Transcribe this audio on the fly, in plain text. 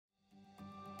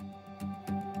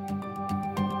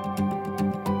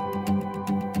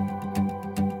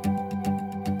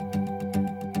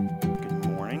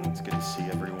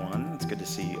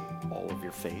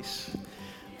face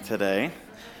today.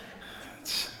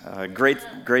 It's great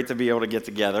to be able to get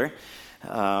together.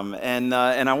 And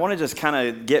I want to just kind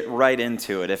of get right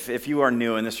into it. If you are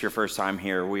new and this is your first time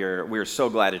here, we are so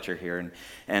glad that you're here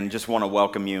and just want to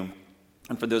welcome you.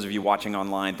 And for those of you watching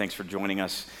online, thanks for joining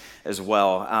us as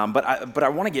well. But I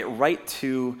want to get right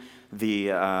to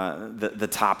the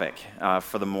topic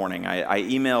for the morning. I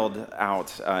emailed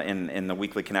out in the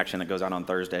weekly connection that goes out on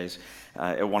Thursdays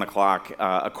at 1 o'clock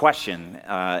a question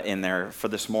in there for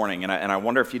this morning, and I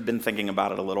wonder if you'd been thinking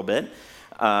about it a little bit.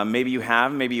 Maybe you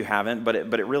have, maybe you haven't, but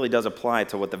it really does apply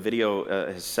to what the video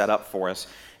has set up for us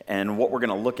and what we're going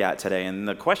to look at today. And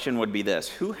the question would be this: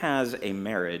 who has a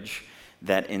marriage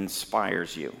that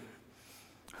inspires you?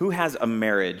 Who has a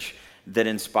marriage that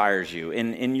inspires you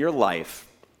in your life?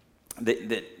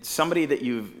 That somebody that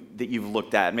you've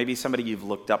looked at, maybe somebody you've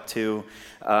looked up to,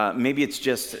 maybe it's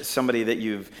just somebody that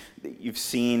you've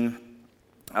seen,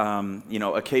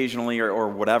 occasionally or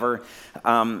whatever,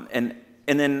 and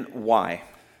then why?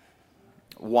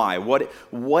 Why?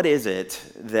 What is it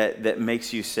that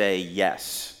makes you say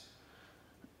yes?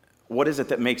 What is it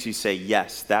that makes you say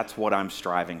yes? That's what I'm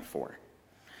striving for.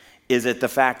 Is it the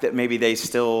fact that maybe they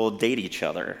still date each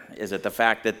other? Is it the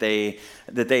fact that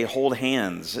they hold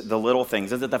hands, the little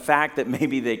things? Is it the fact that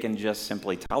maybe they can just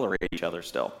simply tolerate each other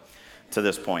still to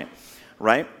this point,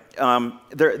 right?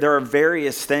 There are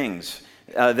various things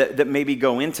that maybe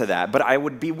go into that, but I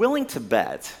would be willing to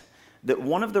bet that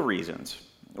one of the reasons,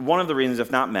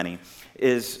 if not many,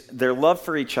 is their love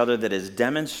for each other that is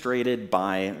demonstrated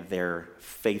by their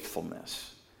faithfulness.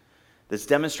 That's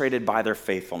demonstrated by their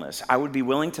faithfulness. I would be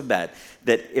willing to bet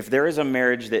that if there is a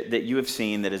marriage that you have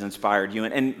seen that has inspired you,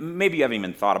 and maybe you haven't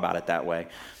even thought about it that way,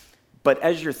 but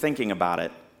as you're thinking about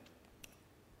it,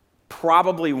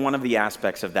 probably one of the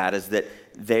aspects of that is that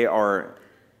they are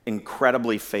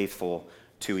incredibly faithful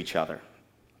to each other.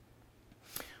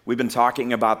 We've been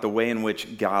talking about the way in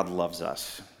which God loves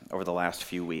us over the last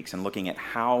few weeks and looking at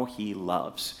how He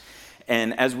loves.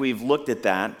 And as we've looked at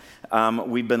that,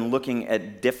 we've been looking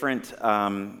at different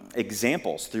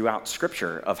examples throughout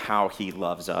Scripture of how He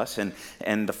loves us.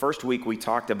 And the first week we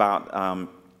talked about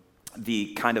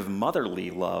the kind of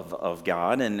motherly love of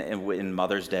God and in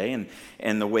Mother's Day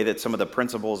and the way that some of the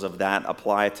principles of that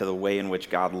apply to the way in which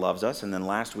God loves us. And then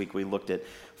last week we looked at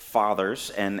fathers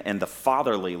and the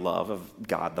fatherly love of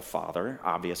God the Father,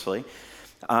 obviously.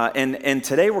 And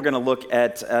today we're going to look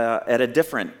at a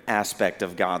different aspect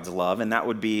of God's love, and that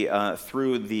would be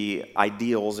through the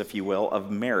ideals, if you will,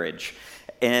 of marriage.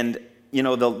 And,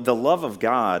 the love of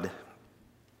God,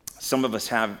 some of us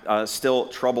have still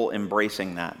trouble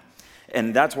embracing that.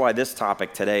 And that's why this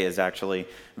topic today is actually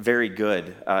very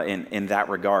good in that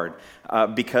regard,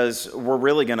 because we're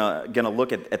really gonna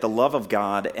look at the love of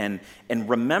God and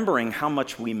remembering how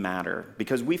much we matter,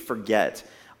 because we forget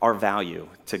our value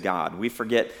to God. We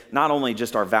forget not only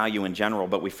just our value in general,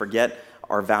 but we forget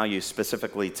our value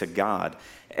specifically to God.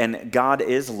 And God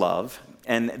is love,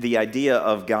 and the idea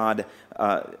of God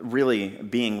really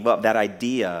being love, that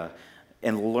idea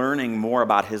and learning more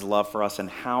about His love for us and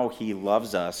how He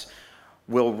loves us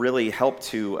will really help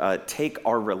to take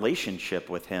our relationship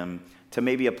with Him to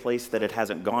maybe a place that it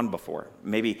hasn't gone before.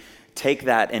 Maybe take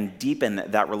that and deepen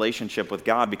that relationship with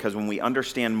God, because when we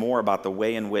understand more about the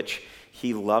way in which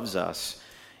He loves us,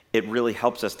 it really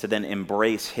helps us to then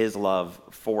embrace His love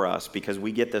for us, because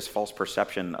we get this false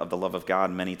perception of the love of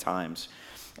God many times.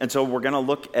 And so we're going to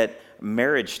look at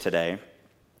marriage today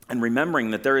and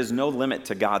remembering that there is no limit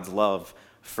to God's love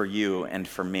for you and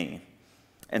for me.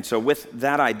 And so with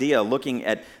that idea, looking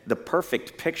at the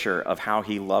perfect picture of how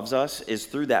He loves us is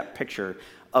through that picture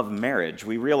of marriage.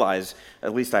 We realize,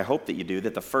 at least I hope that you do,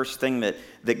 that the first thing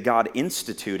that God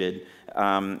instituted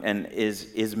and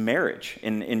is marriage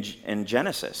in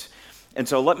Genesis. And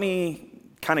so let me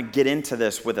kind of get into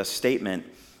this with a statement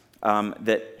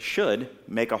that should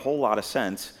make a whole lot of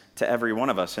sense to every one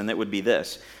of us, and that would be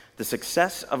this: the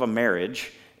success of a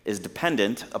marriage is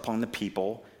dependent upon the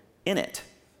people in it.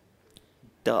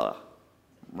 Duh,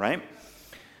 right?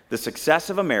 The success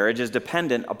of a marriage is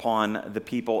dependent upon the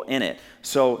people in it.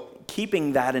 So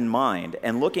keeping that in mind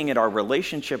and looking at our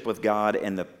relationship with God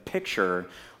and the picture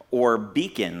or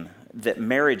beacon that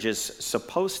marriage is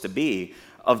supposed to be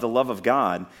of the love of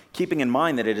God, keeping in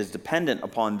mind that it is dependent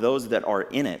upon those that are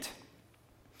in it.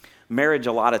 Marriage,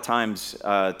 a lot of times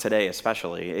today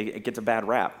especially, it gets a bad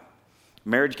rap.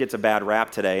 Marriage gets a bad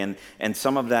rap today, and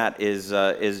some of that is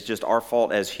just our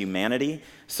fault as humanity.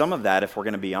 Some of that, if we're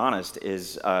going to be honest,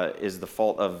 is the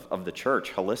fault of the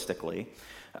church holistically.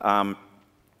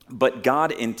 But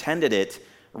God intended it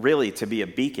really to be a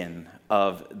beacon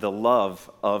of the love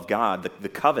of God, the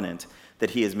covenant that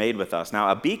he has made with us.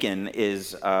 Now, a beacon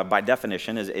is, by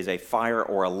definition, is a fire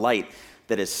or a light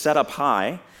that is set up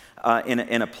high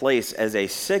in a place as a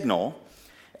signal,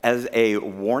 as a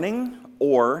warning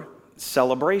or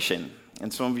celebration.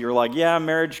 And some of you are like, yeah,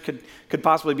 marriage could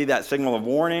possibly be that signal of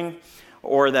warning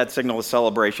or that signal of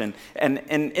celebration. And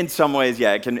in some ways,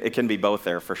 yeah, it can be both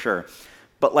there for sure.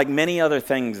 But like many other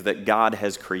things that God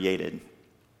has created,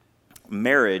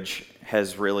 marriage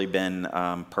has really been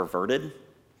perverted.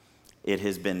 It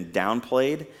has been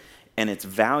downplayed, and its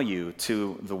value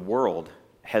to the world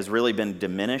has really been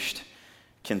diminished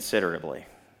considerably,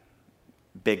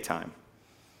 big time.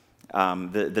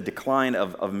 The decline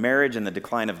of marriage and the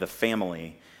decline of the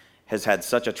family has had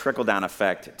such a trickle-down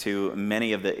effect to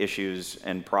many of the issues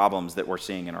and problems that we're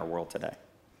seeing in our world today.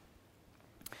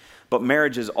 But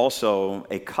marriage is also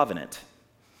a covenant.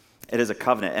 It is a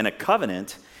covenant, and a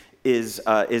covenant is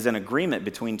an agreement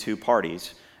between two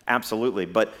parties, absolutely.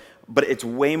 But it's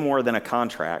way more than a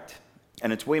contract,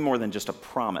 and it's way more than just a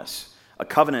promise. A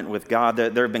covenant with God.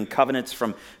 There have been covenants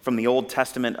from the Old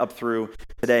Testament up through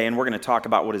today, and we're going to talk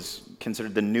about what is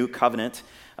considered the new covenant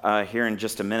here in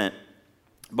just a minute.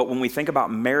 But when we think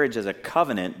about marriage as a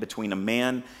covenant between a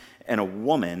man and a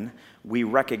woman, we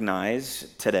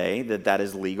recognize today that that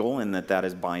is legal and that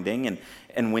is binding.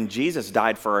 And when Jesus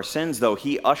died for our sins, though,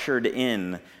 he ushered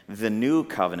in the new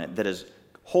covenant that is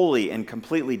wholly and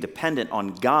completely dependent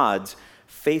on God's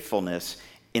faithfulness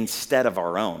instead of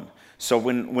our own. So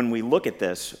when we look at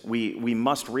this, we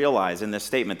must realize in this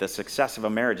statement the success of a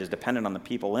marriage is dependent on the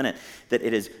people in it, that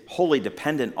it is wholly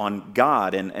dependent on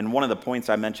God. And one of the points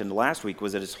I mentioned last week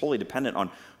was that it's wholly dependent on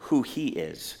who he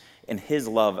is and his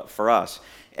love for us,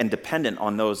 and dependent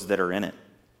on those that are in it.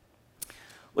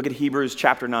 Look at Hebrews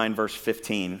chapter 9, verse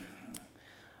 15.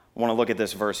 I want to look at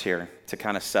this verse here to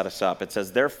kind of set us up. It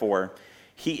says, "Therefore,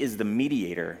 he is the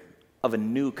mediator of a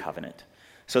new covenant,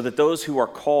 so that those who are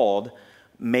called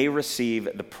may receive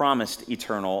the promised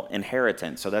eternal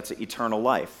inheritance." So that's eternal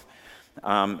life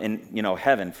in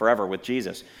heaven forever with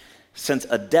Jesus. "Since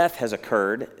a death has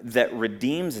occurred that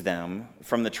redeems them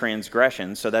from the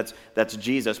transgression," so that's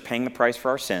Jesus paying the price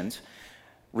for our sins,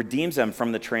 redeems them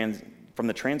from the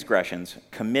transgressions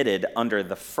committed under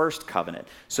the first covenant.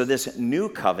 So this new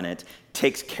covenant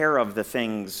takes care of the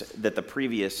things that the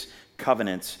previous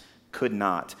covenants could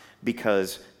not,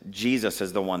 because Jesus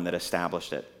is the one that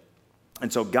established it.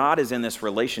 And so God is in this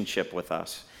relationship with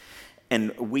us.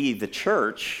 And we, the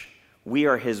church, we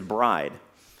are his bride.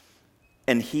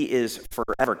 And he is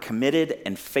forever committed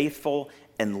and faithful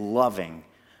and loving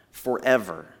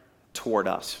forever toward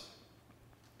us.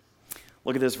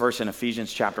 Look at this verse in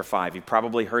Ephesians chapter 5. You've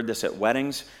probably heard this at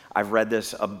weddings. I've read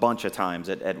this a bunch of times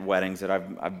at weddings that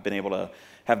I've been able to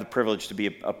have the privilege to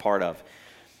be a part of.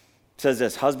 It says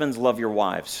this: "Husbands, love your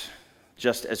wives,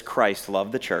 just as Christ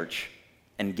loved the church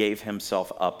and gave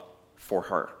himself up for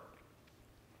her."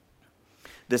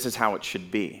 This is how it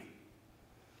should be.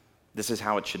 This is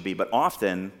how it should be. But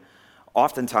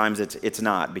oftentimes it's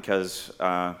not, because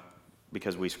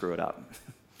we screw it up,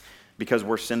 because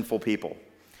we're sinful people.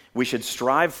 We should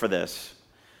strive for this,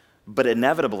 but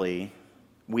inevitably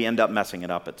we end up messing it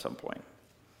up at some point.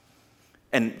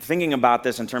 And thinking about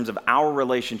this in terms of our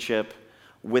relationship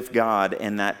with God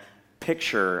and that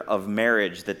picture of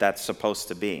marriage that's supposed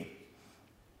to be.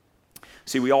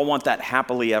 See, we all want that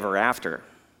happily ever after.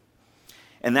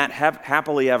 And that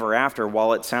happily ever after,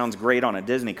 while it sounds great on a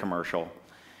Disney commercial,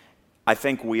 I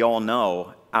think we all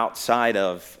know outside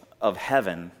of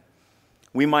heaven,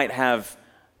 we might have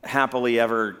happily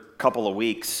ever couple of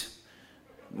weeks,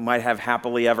 might have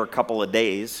happily ever couple of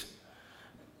days,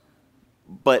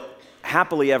 but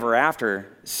happily ever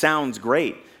after sounds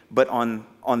great, but on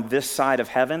this side of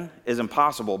heaven is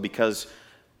impossible because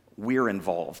we're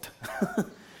involved.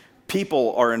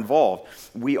 People are involved.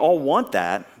 We all want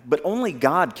that, but only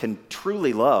God can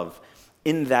truly love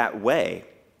in that way.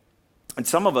 And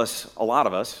some of us, a lot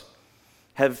of us,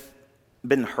 have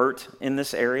been hurt in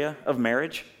this area of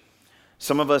marriage.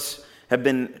 Some of us have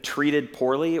been treated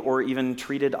poorly or even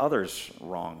treated others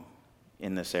wrong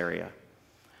in this area.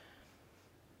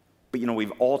 But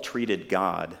we've all treated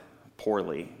God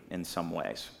poorly in some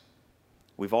ways.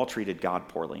 We've all treated God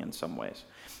poorly in some ways.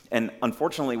 And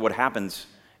unfortunately, what happens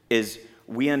is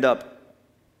we end up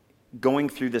going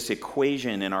through this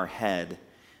equation in our head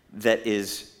that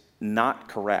is not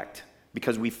correct,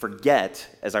 because we forget,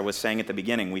 as I was saying at the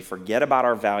beginning, we forget about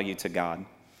our value to God.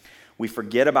 We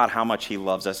forget about how much he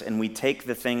loves us, and we take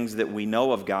the things that we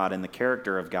know of God and the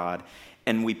character of God,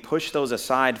 and we push those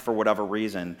aside for whatever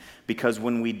reason, because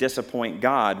when we disappoint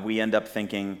God, we end up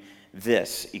thinking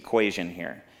this equation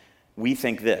here. we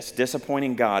think this: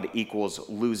 disappointing God equals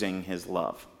losing his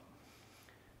love.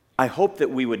 I hope that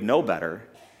we would know better,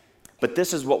 but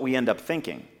this is what we end up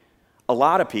thinking. A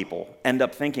lot of people end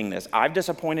up thinking this: I've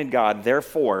disappointed God,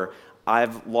 therefore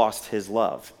I've lost his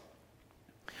love.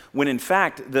 When in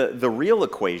fact, the real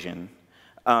equation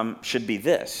should be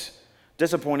this: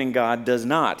 disappointing God does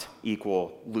not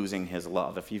equal losing his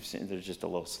love. If you've seen, there's just a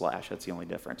little slash, that's the only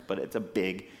difference, but it's a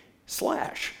big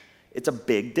slash. It's a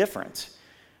big difference.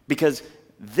 Because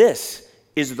this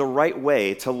is the right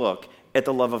way to look at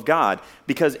the love of God.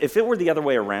 Because if it were the other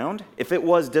way around, if it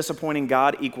was disappointing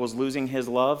God equals losing his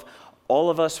love, all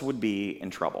of us would be in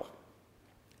trouble.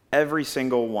 Every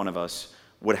single one of us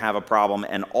would have a problem,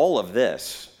 and all of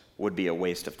this would be a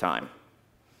waste of time.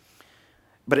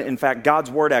 But in fact,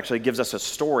 God's word actually gives us a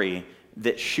story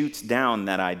that shoots down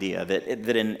that idea,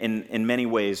 that in many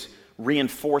ways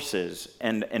reinforces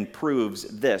and proves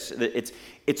this.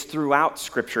 It's throughout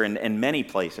Scripture in many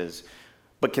places.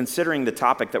 But considering the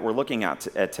topic that we're looking at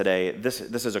today, this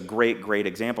is a great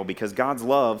example, because God's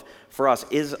love for us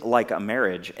is like a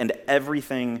marriage and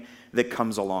everything that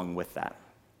comes along with that.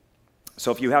 So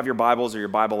if you have your Bibles or your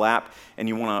Bible app and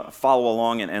you want to follow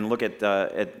along and look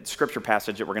at Scripture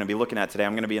passage that we're going to be looking at today,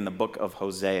 I'm going to be in the book of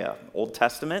Hosea, Old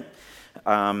Testament,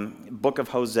 book of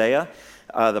Hosea,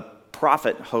 the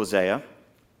prophet Hosea.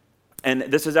 And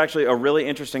this is actually a really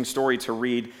interesting story to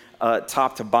read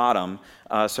top to bottom.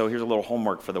 So here's a little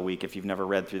homework for the week. If you've never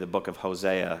read through the book of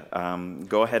Hosea,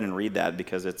 go ahead and read that,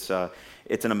 because it's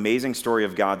an amazing story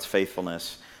of God's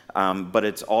faithfulness. But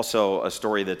it's also a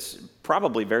story that's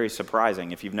probably very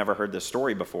surprising if you've never heard this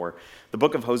story before. The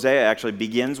book of Hosea actually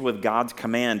begins with God's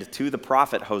command to the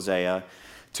prophet Hosea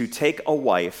to take a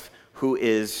wife who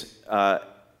is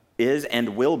and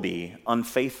will be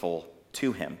unfaithful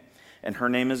to him. And her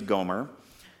name is Gomer.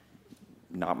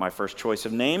 Not my first choice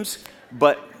of names,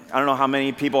 but I don't know how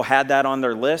many people had that on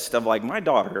their list of like, my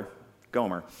daughter,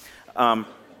 Gomer.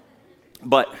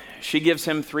 But she gives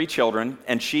him 3 children,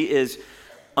 and she is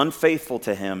unfaithful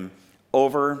to him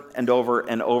over and over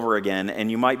and over again. And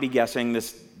you might be guessing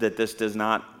that this does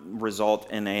not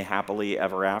result in a happily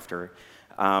ever after.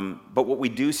 But what we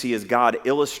do see is God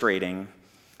illustrating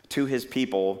to his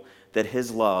people that his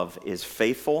love is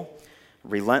faithful,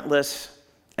 relentless,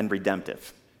 and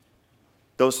redemptive.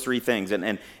 Those 3 things.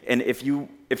 And if you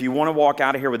want to walk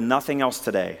out of here with nothing else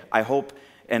today, I hope,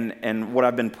 and what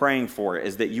I've been praying for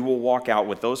is that you will walk out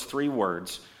with those 3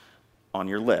 words on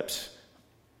your lips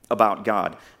about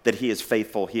God, that he is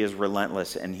faithful, he is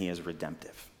relentless, and he is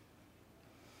redemptive.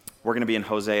 We're going to be in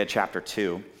Hosea chapter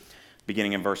 2,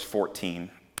 beginning in verse 14.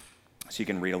 So you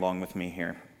can read along with me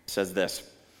here. It says this: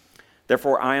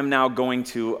 "Therefore I am now going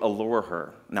to allure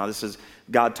her." Now this is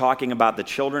God talking about the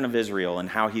children of Israel and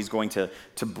how he's going to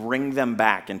bring them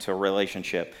back into a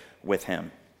relationship with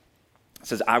him. It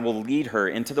says, "I will lead her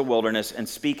into the wilderness and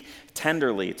speak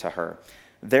tenderly to her.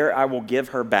 There I will give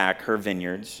her back her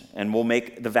vineyards and will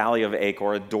make the valley of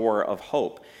Achor a door of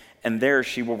hope. And there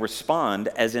she will respond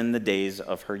as in the days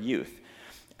of her youth,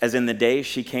 as in the day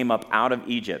she came up out of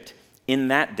Egypt. In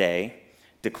that day,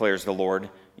 declares the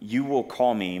Lord, you will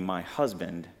call me my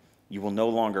husband. You will no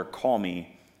longer call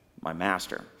me my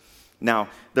master." Now,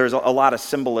 there's a lot of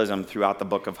symbolism throughout the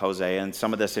book of Hosea, and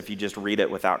some of this, if you just read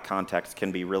it without context,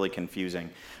 can be really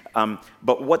confusing.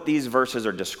 But what these verses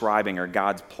are describing are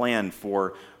God's plan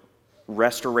for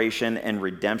restoration and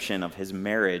redemption of his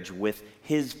marriage with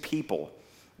his people,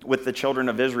 with the children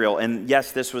of Israel. And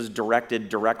yes, this was directed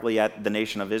directly at the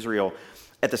nation of Israel.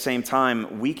 At the same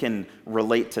time, we can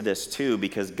relate to this too,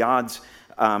 because God's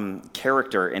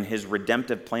character and his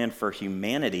redemptive plan for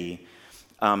humanity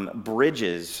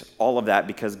bridges all of that,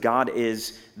 because God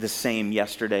is the same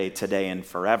yesterday, today, and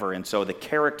forever. And so the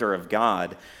character of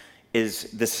God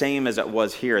is the same as it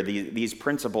was here. These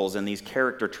principles and these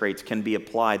character traits can be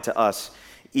applied to us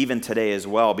even today as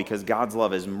well, because God's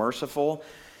love is merciful,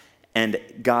 and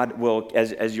God will,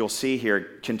 as you'll see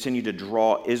here, continue to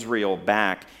draw Israel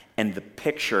back. And the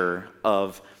picture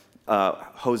of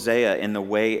Hosea in the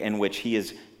way in which he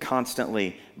is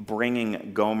constantly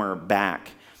bringing Gomer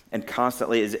back and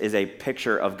constantly is a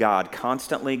picture of God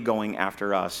constantly going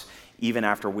after us, even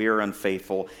after we are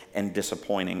unfaithful and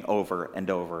disappointing over and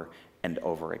over and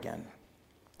over again.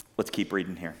 Let's keep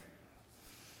reading here.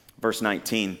 Verse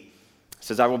 19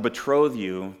 says, "I will betroth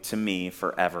you to me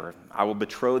forever. I will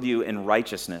betroth you in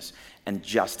righteousness and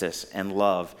justice and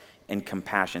love and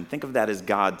compassion." Think of that as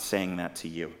God saying that to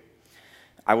you.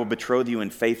 "I will betroth you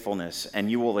in faithfulness,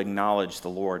 and you will acknowledge the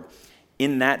Lord.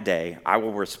 In that day, I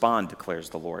will respond, declares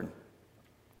the Lord.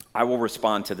 I will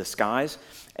respond to the skies,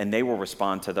 and they will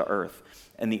respond to the earth,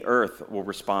 and the earth will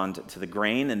respond to the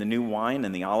grain and the new wine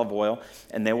and the olive oil,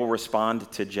 and they will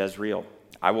respond to Jezreel.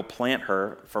 I will plant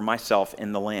her for myself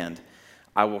in the land.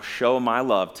 I will show my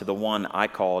love to the one I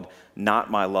called not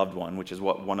my loved one, which is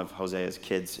what one of Hosea's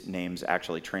kids' names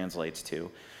actually translates to.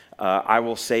 I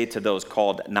will say to those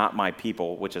called not my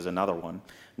people, which is another one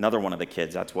of the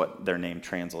kids, that's what their name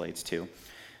translates to.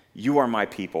 You are my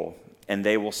people, and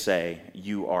they will say,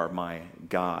 you are my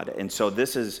God. And so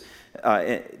this is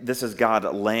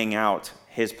God laying out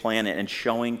his plan and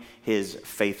showing his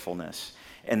faithfulness.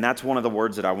 And that's one of the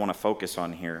words that I want to focus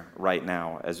on here right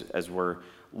now as we're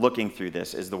looking through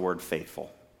this, is the word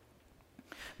faithful.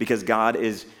 Because God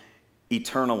is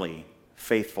eternally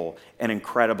faithful and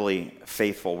incredibly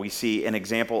faithful. We see an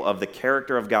example of the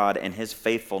character of God and his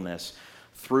faithfulness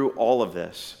through all of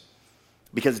this.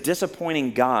 Because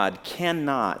disappointing God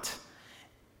cannot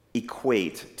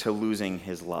equate to losing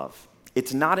his love.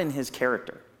 It's not in his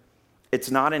character. It's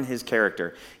not in his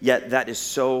character. Yet that is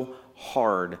so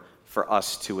hard for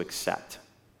us to accept.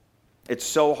 It's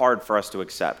so hard for us to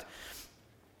accept.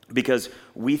 Because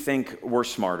we think we're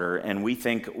smarter and we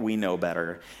think we know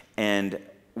better, and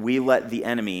we let the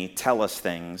enemy tell us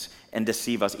things and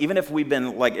deceive us. Even if we've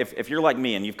been like, if you're like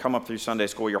me and you've come up through Sunday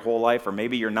school your whole life, or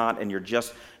maybe you're not and you're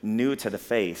just new to the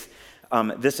faith,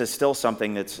 this is still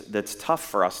something that's tough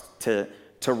for us to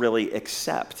really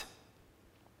accept.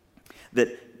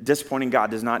 That disappointing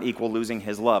God does not equal losing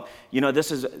his love. You know,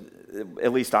 this is,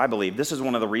 at least I believe, this is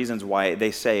one of the reasons why they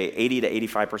say 80 to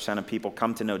 85% of people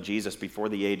come to know Jesus before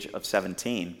the age of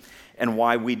 17. And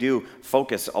why we do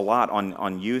focus a lot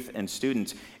on youth and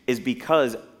students is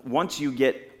because once you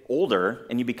get older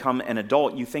and you become an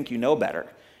adult, you think you know better.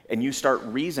 And you start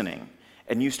reasoning.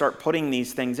 And you start putting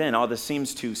these things in. Oh, this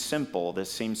seems too simple.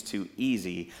 This seems too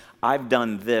easy. I've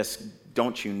done this.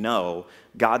 Don't you know?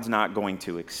 God's not going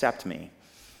to accept me.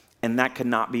 And that could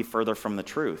not be further from the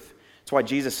truth. That's why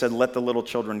Jesus said, let the little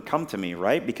children come to me,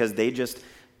 right? Because they just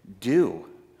do.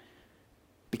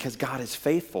 Because God is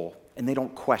faithful and they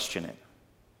don't question it.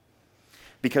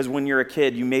 Because when you're a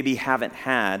kid, you maybe haven't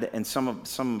had, and some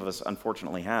of us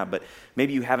unfortunately have, but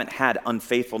maybe you haven't had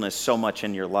unfaithfulness so much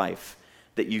in your life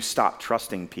that you stop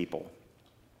trusting people.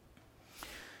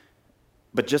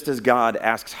 But just as God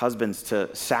asks husbands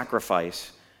to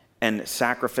sacrifice and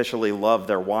sacrificially love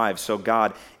their wives, so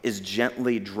God is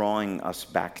gently drawing us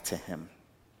back to him.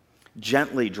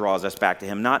 Gently draws us back to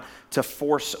him, not to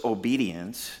force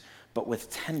obedience, but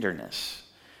with tenderness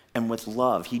and with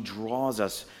love. He draws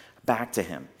us back to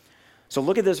him. So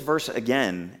look at this verse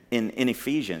again in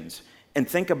Ephesians and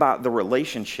think about the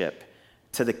relationship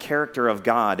to the character of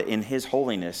God in his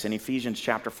holiness in Ephesians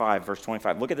chapter 5, verse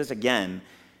 25. Look at this again,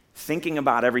 thinking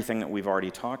about everything that we've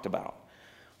already talked about.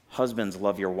 Husbands,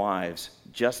 love your wives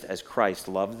just as Christ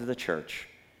loved the church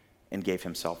and gave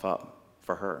himself up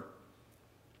for her.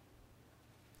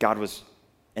 God was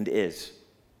and is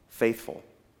faithful.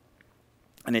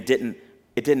 And it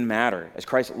didn't matter. As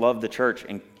Christ loved the church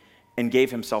and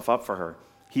gave himself up for her,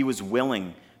 he was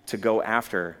willing to go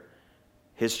after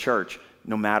his church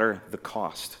no matter the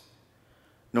cost.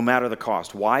 No matter the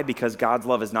cost. Why? Because God's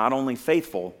love is not only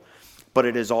faithful, but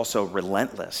it is also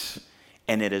relentless,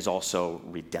 and it is also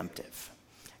redemptive.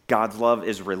 God's love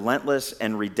is relentless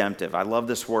and redemptive. I love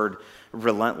this word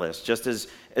relentless. Just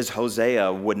as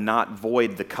Hosea would not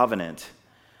void the covenant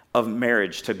of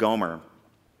marriage to Gomer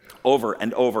over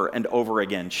and over and over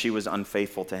again, she was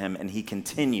unfaithful to him, and he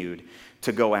continued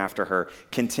to go after her,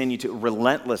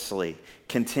 relentlessly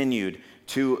continued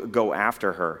to go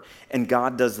after her. And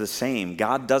God does the same.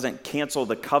 God doesn't cancel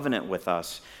the covenant with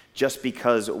us just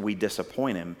because we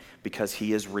disappoint him, because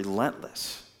he is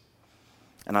relentless.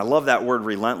 And I love that word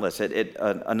relentless.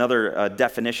 Another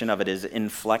definition of it is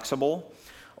inflexible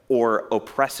or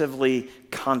oppressively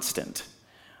constant.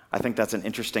 I think that's an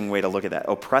interesting way to look at that.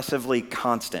 Oppressively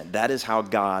constant. That is how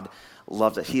God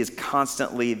loves it. He is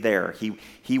constantly there.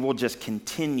 He will just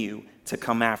continue to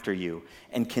come after you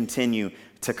and continue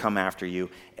to come after you.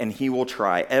 And he will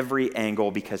try every angle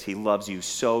because he loves you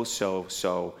so, so,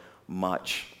 so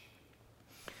much.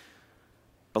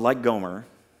 But like Gomer,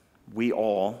 we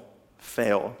all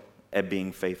fail at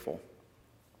being faithful.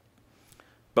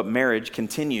 But marriage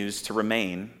continues to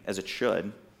remain, as it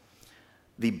should,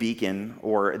 the beacon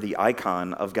or the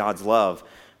icon of God's love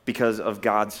because of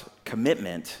God's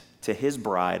commitment to his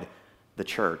bride, the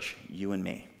church, you and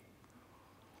me.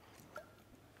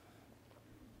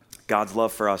 God's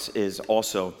love for us is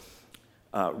also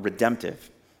redemptive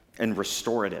and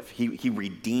restorative. He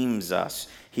redeems us.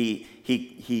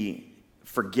 He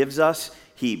forgives us,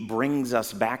 he brings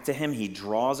us back to him, he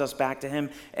draws us back to him,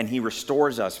 and he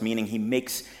restores us, meaning he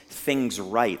makes things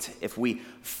right. If we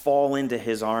fall into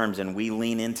his arms and we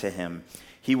lean into him,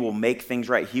 he will make things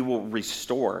right. He will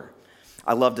restore.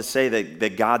 I love to say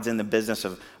that God's in the business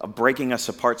of breaking us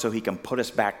apart so he can put us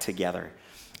back together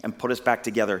and put us back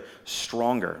together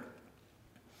stronger.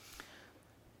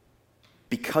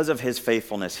 Because of his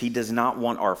faithfulness, he does not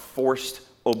want our forced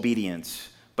obedience,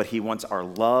 but he wants our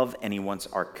love and he wants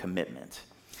our commitment.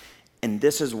 And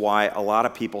this is why a lot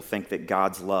of people think that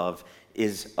God's love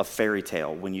is a fairy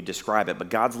tale when you describe it. But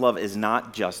God's love is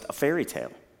not just a fairy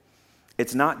tale.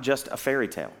 It's not just a fairy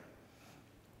tale.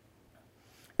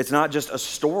 It's not just a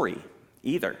story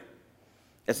either.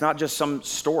 It's not just some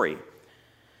story.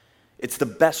 It's the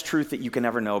best truth that you can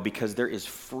ever know, because there is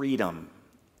freedom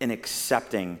in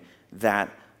accepting that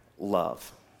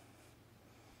love.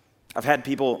 I've had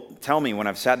people tell me when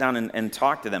I've sat down and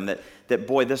talked to them that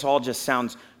boy, this all just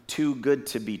sounds too good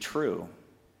to be true.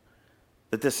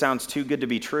 That this sounds too good to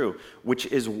be true, which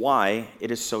is why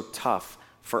it is so tough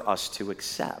for us to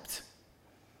accept.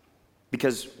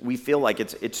 Because we feel like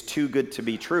it's too good to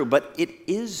be true, but it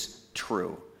is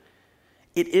true.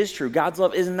 It is true. God's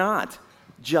love is not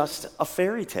just a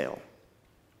fairy tale.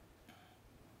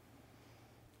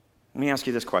 Let me ask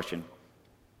you this question.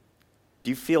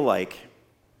 Do you feel like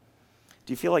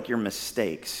your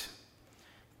mistakes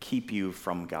keep you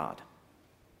from God?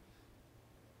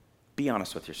 Be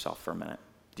honest with yourself for a minute.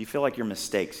 Do you feel like your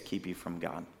mistakes keep you from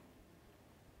God?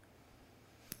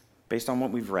 Based on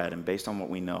what we've read and based on what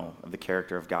we know of the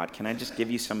character of God, can I just give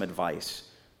you some advice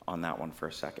on that one for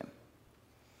a second?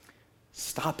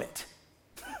 Stop it.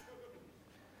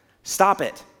 Stop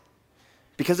it.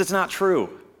 Because it's not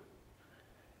true.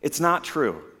 It's not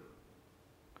true.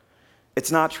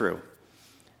 It's not true.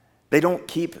 They don't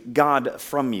keep God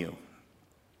from you.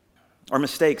 Our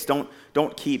mistakes don't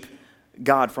keep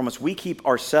God from us. We keep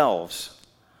ourselves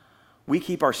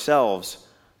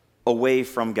away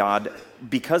from God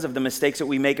because of the mistakes that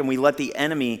we make, and we let the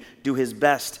enemy do his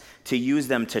best to use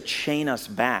them to chain us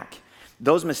back.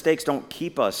 Those mistakes don't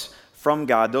keep us from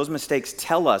God. Those mistakes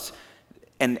tell us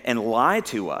and lie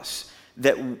to us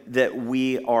that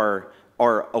we are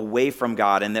away from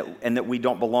God and that we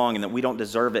don't belong and that we don't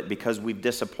deserve it because we've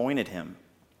disappointed him.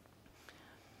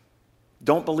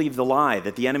 Don't believe the lie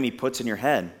that the enemy puts in your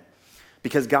head,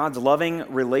 because God's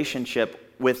loving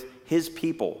relationship with his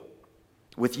people,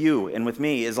 with you and with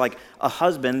me, is like a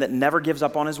husband that never gives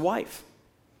up on his wife.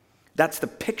 That's the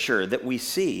picture that we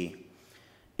see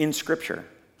in Scripture,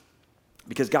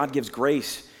 because God gives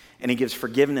grace and he gives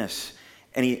forgiveness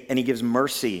and he gives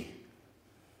mercy,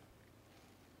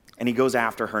 and he goes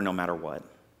after her no matter what.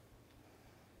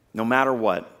 No matter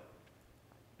what.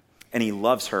 And he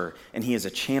loves her, and he is a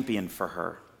champion for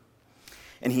her.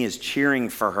 And he is cheering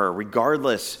for her,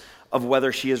 regardless of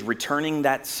whether she is returning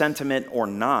that sentiment or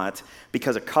not,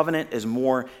 because a covenant is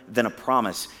more than a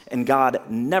promise. And God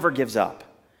never gives up.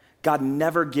 God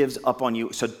never gives up on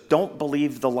you. So don't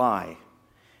believe the lie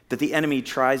that the enemy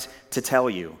tries to tell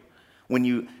you when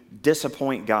you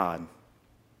disappoint God.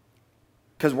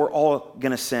 Because we're all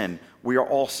going to sin. We are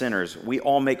all sinners. We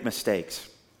all make mistakes.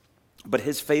 But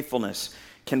his faithfulness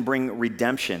can bring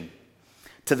redemption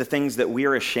to the things that we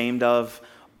are ashamed of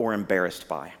or embarrassed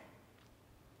by.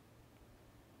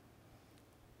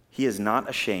 He is not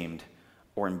ashamed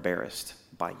or embarrassed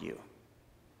by you.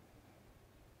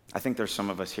 I think there's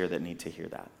some of us here that need to hear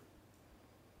that.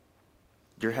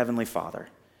 Your Heavenly Father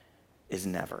is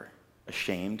never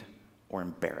ashamed or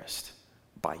embarrassed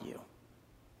by you.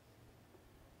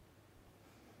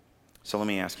 So let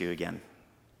me ask you again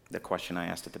the question I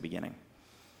asked at the beginning.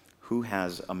 Who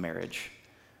has a marriage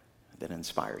that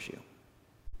inspires you?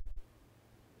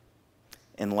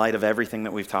 In light of everything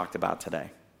that we've talked about today,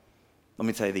 let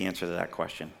me tell you the answer to that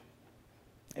question.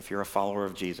 If you're a follower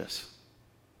of Jesus,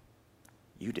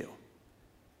 you do.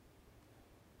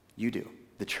 You do.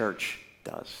 The church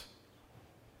does.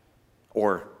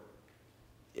 Or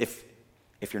if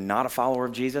you're not a follower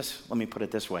of Jesus, let me put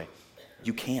it this way.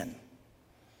 You can.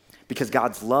 Because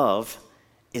God's love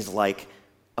is like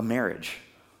a marriage.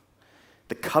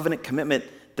 The covenant commitment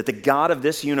that the God of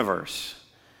this universe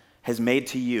has made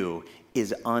to you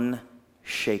is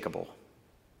unshakable.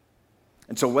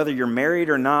 And so whether you're married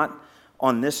or not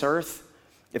on this earth,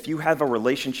 if you have a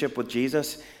relationship with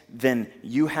Jesus, then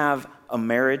you have a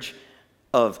marriage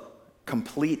of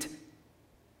complete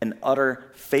and utter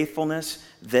faithfulness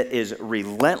that is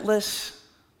relentless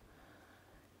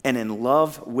and in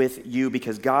love with you,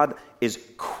 because God is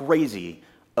crazy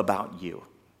about you.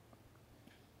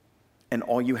 And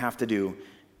all you have to do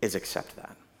is accept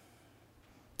that.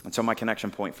 And so my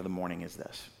connection point for the morning is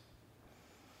this.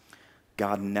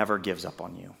 God never gives up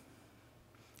on you.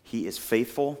 He is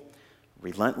faithful,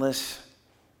 relentless,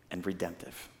 and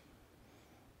redemptive.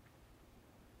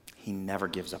 He never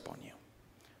gives up on you.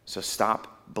 So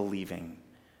stop believing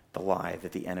the lie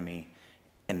that the enemy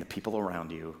and the people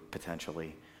around you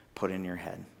potentially put in your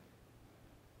head.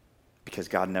 Because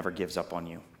God never gives up on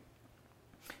you.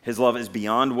 His love is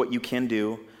beyond what you can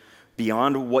do,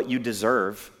 beyond what you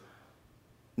deserve.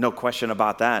 No question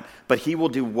about that. But he will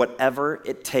do whatever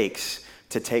it takes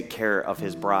to take care of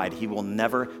his bride. He will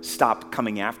never stop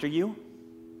coming after you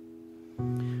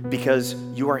because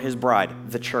you are his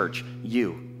bride, the church,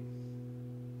 you.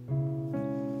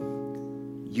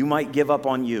 You might give up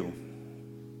on you.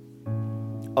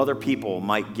 Other people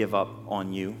might give up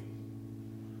on you.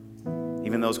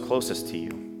 Even those closest to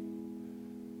you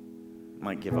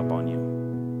might give up on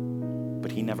you.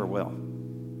 But he never will.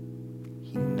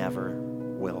 He never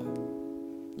will.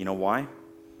 You know why?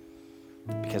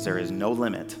 Because there is no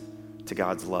limit to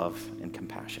God's love and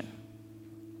compassion.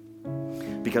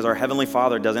 Because our Heavenly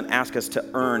Father doesn't ask us to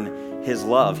earn his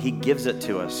love. He gives it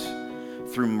to us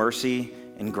through mercy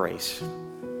and grace.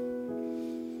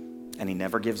 And he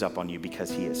never gives up on you because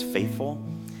he is faithful,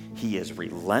 he is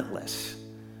relentless,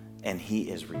 and he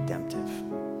is redemptive.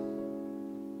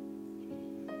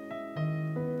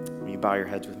 Will you bow your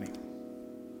heads with me?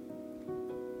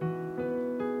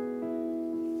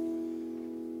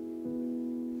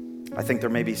 I think there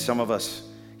may be some of us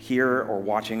here or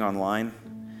watching online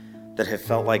that have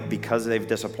felt like because they've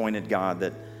disappointed God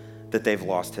that they've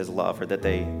lost his love, or that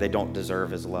they don't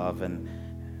deserve his love and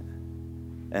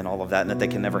all of that, and that they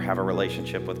can never have a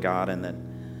relationship with God, and that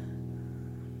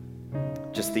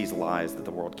just these lies that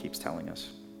the world keeps telling us.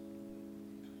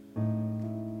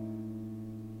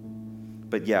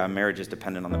 But yeah, marriage is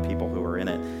dependent on the people who are in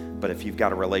it. But if you've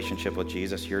got a relationship with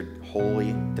Jesus, you're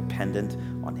wholly dependent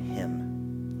on him.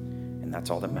 And that's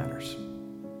all that matters.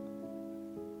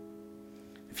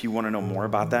 If you want to know more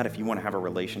about that, if you want to have a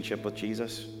relationship with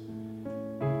Jesus,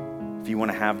 if you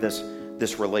want to have this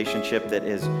relationship that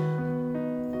is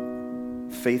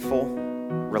faithful,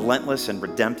 relentless, and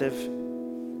redemptive,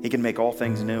 he can make all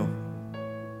things new.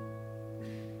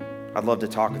 I'd love to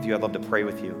talk with you. I'd love to pray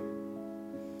with you.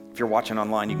 If you're watching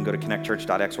online, you can go to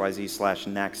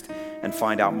connectchurch.xyz/next and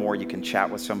find out more. You can chat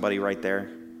with somebody right there.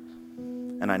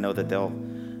 And I know that they'll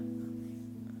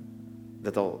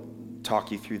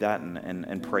talk you through that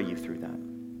and pray you through that.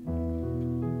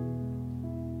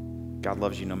 God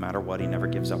loves you no matter what. He never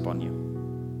gives up on you.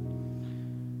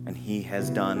 And he has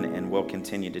done and will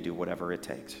continue to do whatever it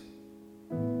takes.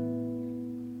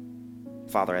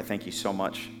 Father, I thank you so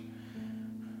much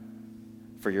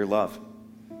for your love.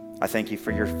 I thank you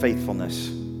for your faithfulness.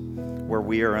 Where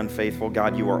we are unfaithful,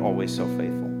 God, you are always so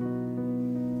faithful.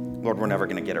 Lord, we're never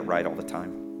going to get it right all the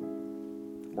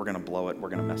time. We're going to blow it. We're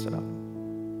going to mess it up.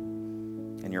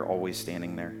 And you're always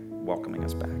standing there welcoming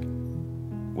us back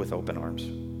with open arms.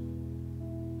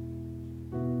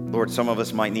 Lord, some of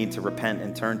us might need to repent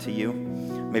and turn to you.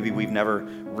 Maybe we've never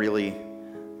really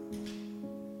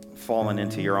fallen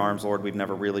into your arms, Lord. We've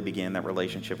never really began that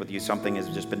relationship with you. Something has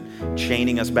just been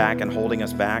chaining us back and holding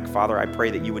us back. Father, I pray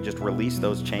that you would just release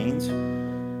those chains.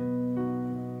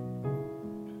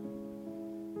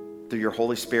 Through your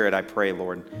Holy Spirit, I pray,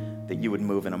 Lord, that you would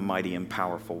move in a mighty and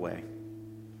powerful way.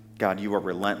 God, you are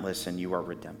relentless and you are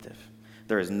redemptive.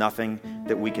 There is nothing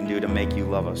that we can do to make you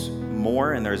love us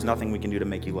more, and there is nothing we can do to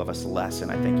make you love us less.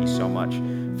 And I thank you so much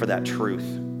for that truth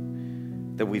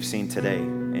that we've seen today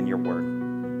in your word.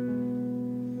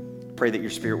 Pray that your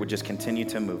Spirit would just continue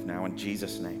to move now in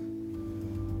Jesus' name.